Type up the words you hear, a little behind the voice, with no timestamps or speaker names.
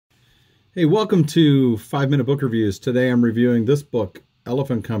Hey, welcome to 5-Minute Book Reviews. Today I'm reviewing this book,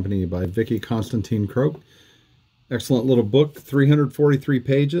 Elephant Company by Vicki Constantine Croke. Excellent little book, 343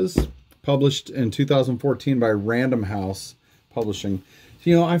 pages, published in 2014 by Random House Publishing.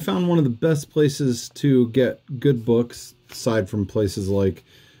 You know, I found one of the best places to get good books, aside from places like,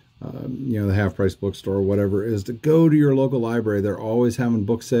 the Half Price Bookstore or whatever, is to go to your local library. They're always having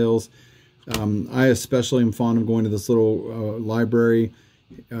book sales. I especially am fond of going to this little library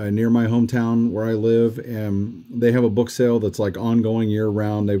near my hometown where I live, and they have a book sale that's like ongoing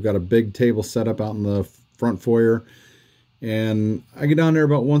year-round. They've got a big table set up out in the front foyer, and I get down there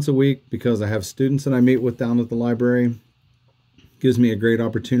about once a week because I have students that I meet with down at the library. Gives me a great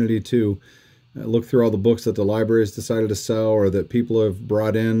opportunity to look through all the books that the library has decided to sell or that people have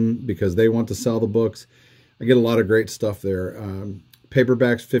brought in because they want to sell the books. I get a lot of great stuff there.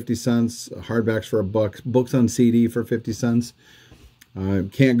 Paperbacks 50 cents, hardbacks for $1, books on CD for 50 cents.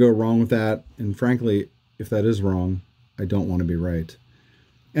 Can't go wrong with that. And frankly, if that is wrong, I don't want to be right.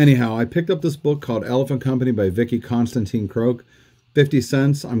 Anyhow, I picked up this book called Elephant Company by Vicki Constantine Croke. 50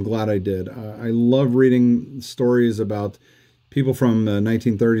 cents. I'm glad I did. I love reading stories about people from the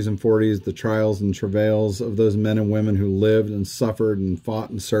 1930s and 40s, the trials and travails of those men and women who lived and suffered and fought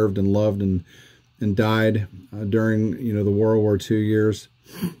and served and loved and died during, the World War II years.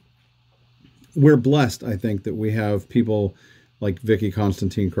 We're blessed, I think, that we have people like Vicki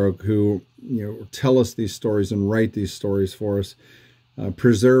Constantine Croke, who tell us these stories and write these stories for us,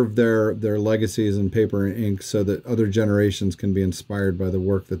 preserve their legacies in paper and ink so that other generations can be inspired by the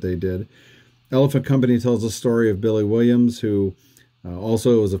work that they did. Elephant Company tells the story of Billy Williams, who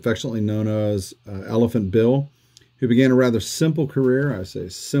also was affectionately known as Elephant Bill, who began a rather simple career, I say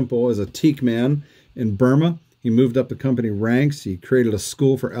simple, as a teak man in Burma. He moved up the company ranks. He created a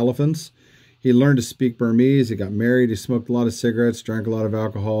school for elephants. He learned to speak Burmese. He got married. He smoked a lot of cigarettes, drank a lot of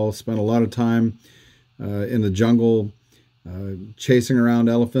alcohol, spent a lot of time in the jungle, chasing around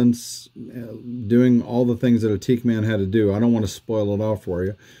elephants, doing all the things that a teak man had to do. I don't want to spoil it all for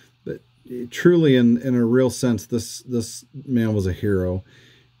you, but truly, in a real sense, this man was a hero.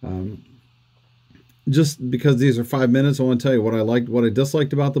 Just because these are 5 minutes, I want to tell you what I liked, what I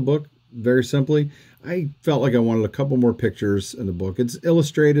disliked about the book. Very simply, I felt like I wanted a couple more pictures in the book. It's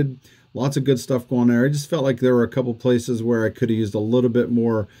illustrated. Lots of good stuff going there. I just felt like there were a couple places where I could have used a little bit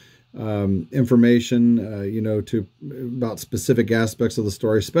more information, about specific aspects of the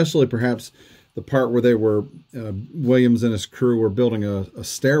story, especially perhaps the part where they were, Williams and his crew were building a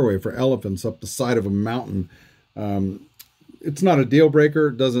stairway for elephants up the side of a mountain. It's not a deal breaker.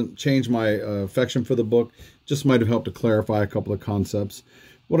 It doesn't change my affection for the book. Just might have helped to clarify a couple of concepts.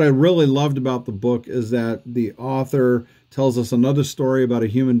 What I really loved about the book is that the author tells us another story about a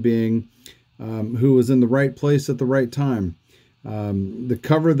human being who was in the right place at the right time. The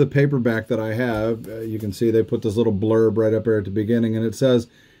cover of the paperback that I have, you can see they put this little blurb right up there at the beginning, and it says,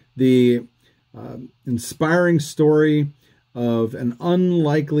 the inspiring story of an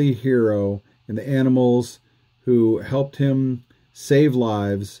unlikely hero and the animals who helped him save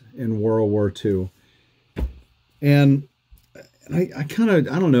lives in World War II. And I kind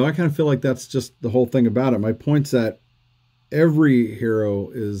of feel like that's just the whole thing about it. My point's that every hero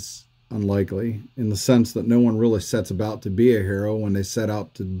is unlikely in the sense that no one really sets about to be a hero when they set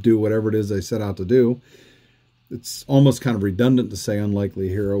out to do whatever it is they set out to do. It's almost kind of redundant to say unlikely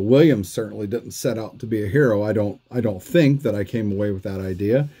hero. Williams certainly didn't set out to be a hero. I don't think that I came away with that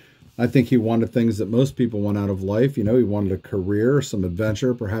idea. I think he wanted things that most people want out of life. He wanted a career, some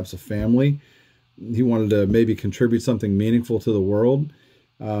adventure, perhaps a family. He wanted to maybe contribute something meaningful to the world.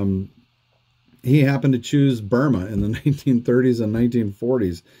 He happened to choose Burma in the 1930s and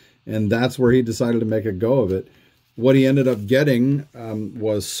 1940s, and that's where he decided to make a go of it. What he ended up getting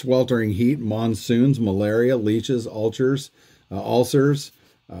was sweltering heat, monsoons, malaria, leeches, ulcers,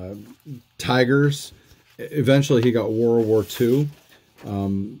 tigers. Eventually, he got World War II.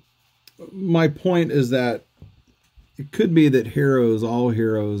 My point is that it could be that all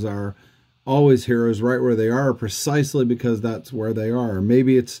heroes are always heroes right where they are, precisely because that's where they are.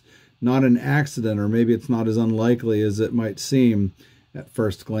 Maybe it's not an accident, or maybe it's not as unlikely as it might seem at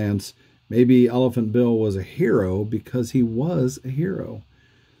first glance. Maybe Elephant Bill was a hero because he was a hero.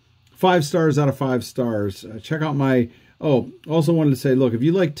 5 stars out of 5 stars. Check out my... also wanted to say, look, if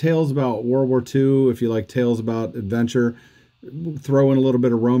you like tales about World War II, if you like tales about adventure, throw in a little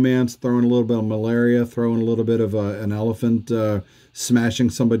bit of romance, throw in a little bit of malaria, throw in a little bit of an elephant smashing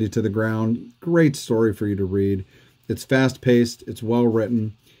somebody to the ground. Great story for you to read. It's fast-paced. It's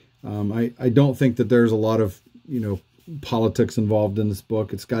well-written. I don't think that there's a lot of, politics involved in this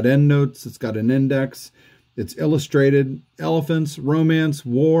book. It's got endnotes. It's got an index. It's illustrated. Elephants, romance,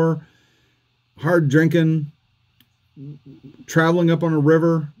 war, hard drinking, traveling up on a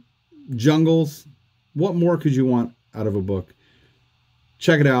river, jungles. What more could you want out of a book?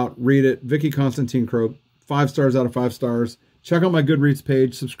 Check it out. Read it. Vicki Constantine Croke. 5 stars out of 5 stars. Check out my Goodreads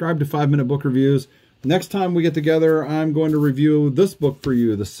page. Subscribe to 5-Minute Book Reviews. Next time we get together, I'm going to review this book for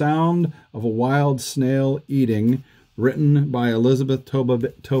you, The Sound of a Wild Snail Eating, written by Elizabeth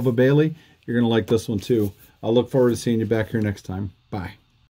Tova Bailey. You're going to like this one too. I'll look forward to seeing you back here next time. Bye.